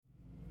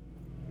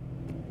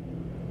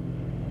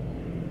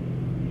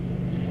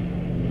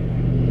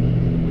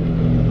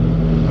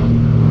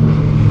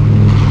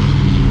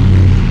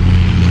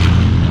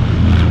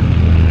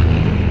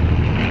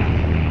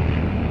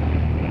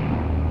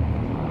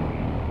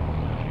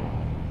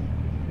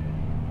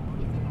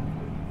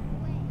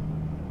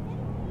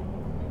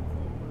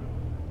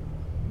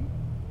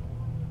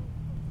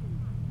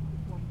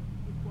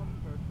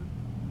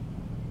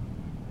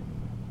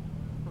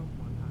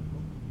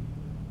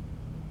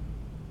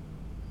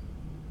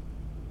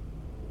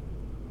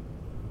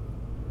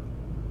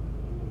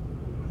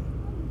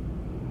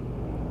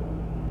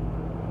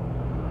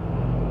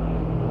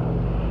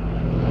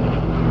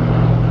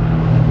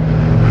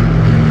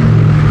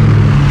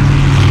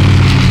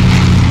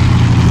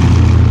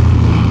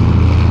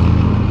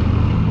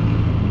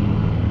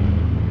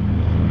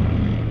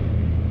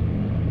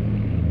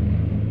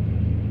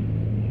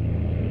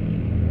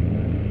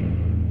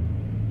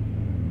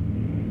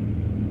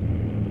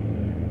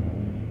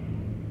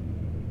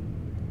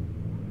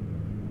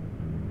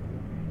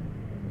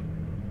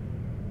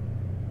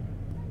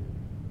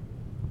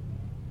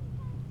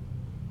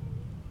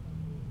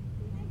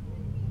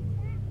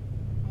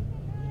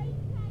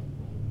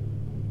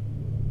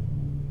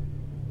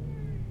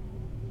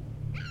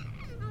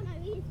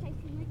he's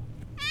chasing me.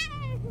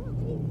 Ah, what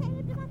were you saying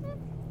with the button?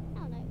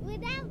 Oh no,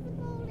 without the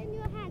ball in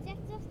your hands, you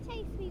have to just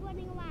chase me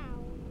running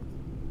around.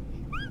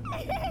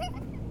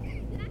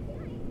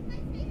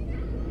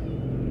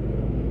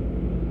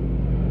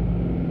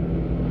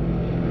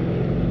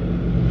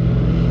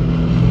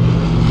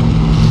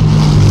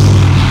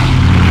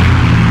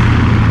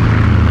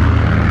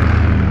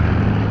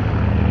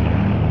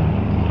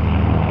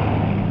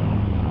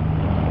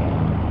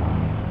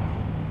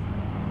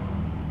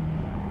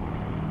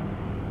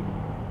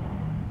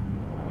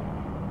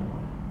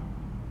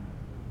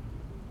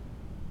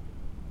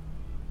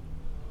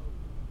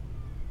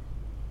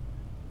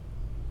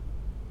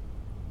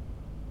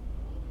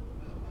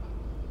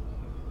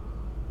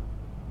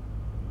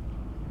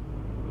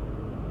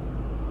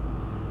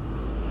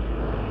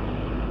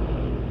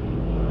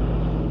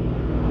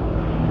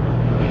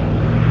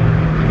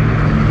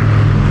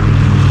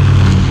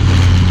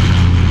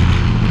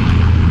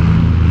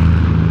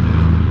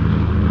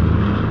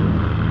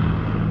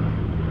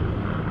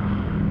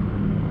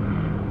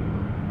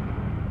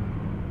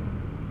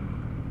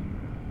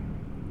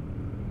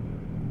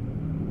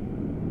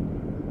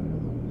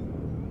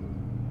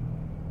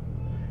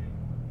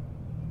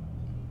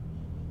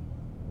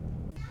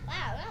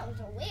 Wow, that was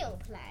a real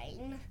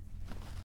plane.